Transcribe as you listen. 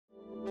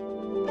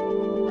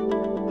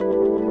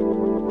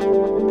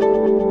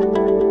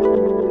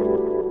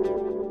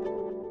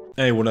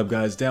Hey, what up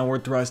guys,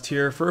 Downward Thrust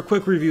here for a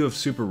quick review of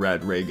Super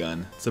Rad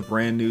Raygun. It's a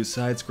brand new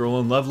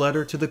side-scrolling love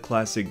letter to the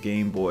classic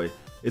Game Boy.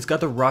 It's got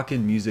the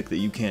rockin' music that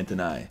you can't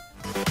deny.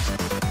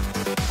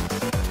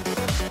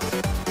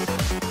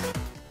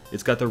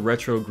 It's got the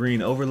retro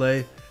green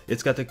overlay,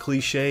 it's got the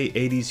cliche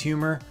 80s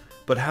humor,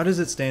 but how does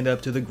it stand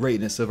up to the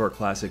greatness of our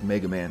classic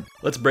Megaman?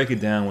 Let's break it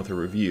down with a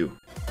review.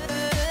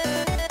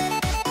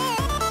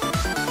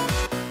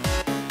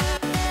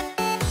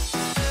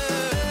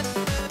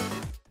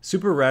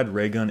 Super Rad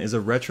Raygun is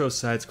a retro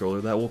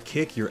side-scroller that will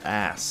kick your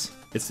ass.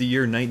 It's the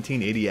year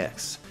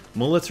 1980X.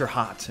 Mullets are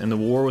hot, and the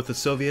war with the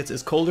Soviets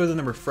is colder than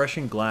a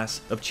refreshing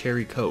glass of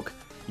cherry coke.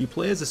 You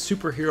play as a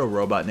superhero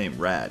robot named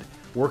Rad,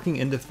 working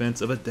in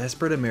defense of a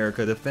desperate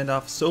America to fend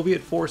off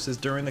Soviet forces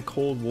during the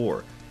Cold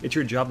War. It's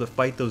your job to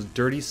fight those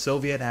dirty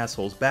Soviet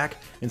assholes back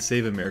and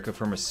save America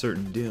from a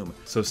certain doom.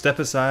 So step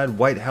aside,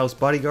 White House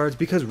bodyguards,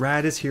 because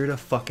Rad is here to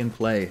fucking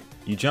play.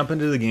 You jump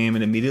into the game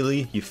and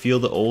immediately you feel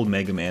the old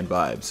Mega Man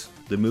vibes.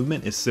 The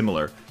movement is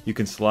similar. You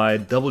can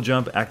slide, double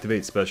jump,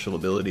 activate special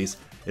abilities.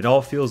 It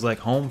all feels like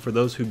home for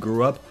those who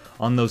grew up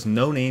on those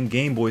no-name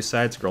Game Boy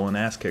side-scrolling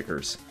ass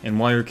kickers. And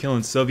while you're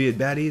killing Soviet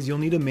baddies, you'll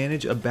need to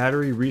manage a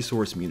battery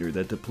resource meter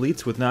that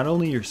depletes with not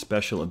only your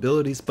special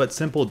abilities, but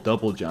simple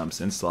double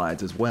jumps and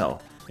slides as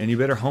well. And you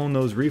better hone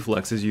those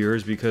reflexes of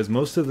yours, because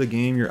most of the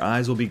game your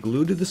eyes will be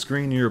glued to the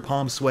screen and your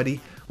palms sweaty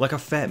like a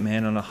fat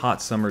man on a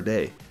hot summer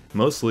day.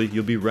 Mostly,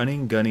 you'll be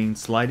running, gunning,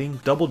 sliding,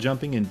 double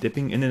jumping, and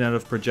dipping in and out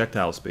of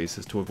projectile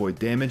spaces to avoid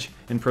damage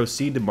and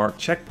proceed to mark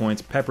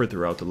checkpoints peppered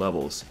throughout the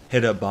levels.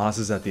 Hit up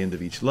bosses at the end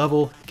of each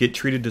level, get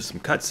treated to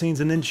some cutscenes,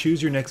 and then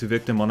choose your next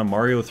victim on a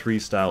Mario 3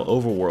 style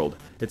overworld.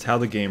 It's how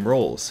the game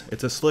rolls.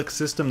 It's a slick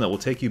system that will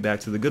take you back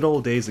to the good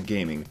old days of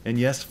gaming. And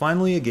yes,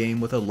 finally a game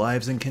with a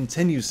lives and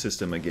continues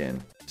system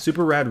again.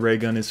 Super Rad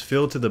Raygun is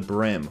filled to the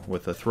brim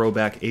with a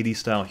throwback 80s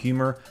style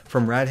humor,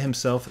 from Rad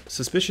himself,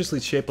 suspiciously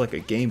shaped like a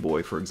Game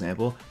Boy for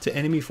example, to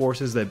enemy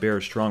forces that bear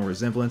a strong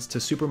resemblance to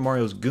Super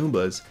Mario's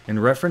Goombas,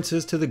 and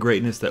references to the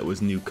greatness that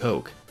was New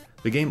Coke.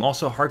 The game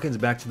also harkens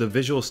back to the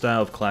visual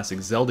style of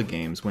classic Zelda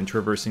games when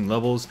traversing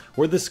levels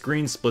where the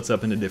screen splits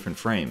up into different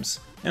frames.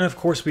 And of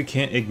course we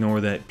can't ignore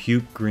that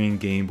puke green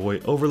Game Boy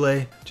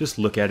overlay. Just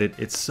look at it,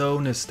 it's so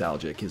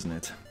nostalgic, isn't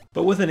it?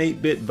 But with an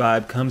 8-bit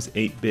vibe comes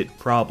 8-bit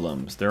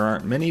problems. There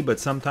aren't many, but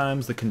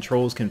sometimes the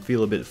controls can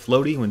feel a bit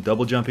floaty when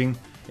double jumping.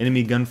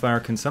 Enemy gunfire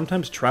can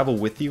sometimes travel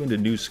with you into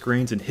new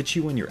screens and hit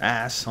you in your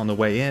ass on the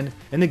way in,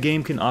 and the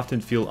game can often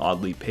feel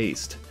oddly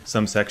paced.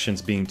 Some sections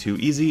being too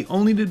easy,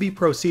 only to be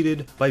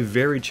proceeded by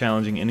very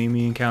challenging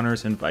enemy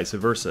encounters and vice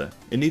versa.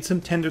 It needs some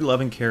tender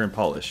love and care and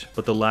polish,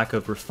 but the lack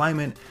of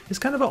refinement is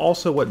kind of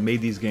also what made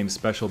these games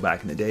special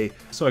back in the day,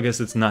 so I guess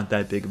it's not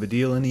that big of a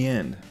deal in the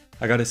end.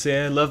 I gotta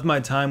say, I loved my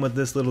time with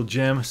this little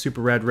gem, Super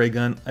Rad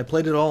Raygun. I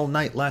played it all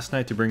night last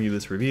night to bring you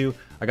this review.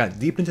 I got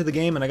deep into the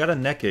game and I got a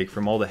neck ache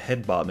from all the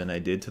head bobbing I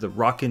did to the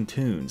rockin'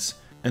 tunes.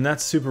 And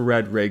that's Super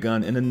Rad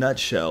Raygun in a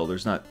nutshell.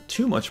 There's not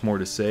too much more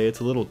to say. It's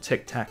a little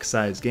tic-tac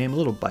sized game, a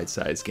little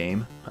bite-sized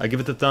game. I give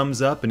it the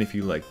thumbs up, and if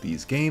you like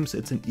these games,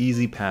 it's an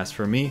easy pass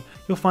for me.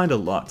 You'll find a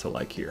lot to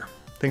like here.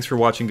 Thanks for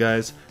watching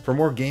guys. For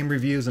more game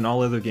reviews and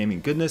all other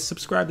gaming goodness,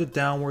 subscribe to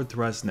Downward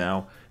Thrust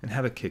now, and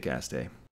have a kick-ass day.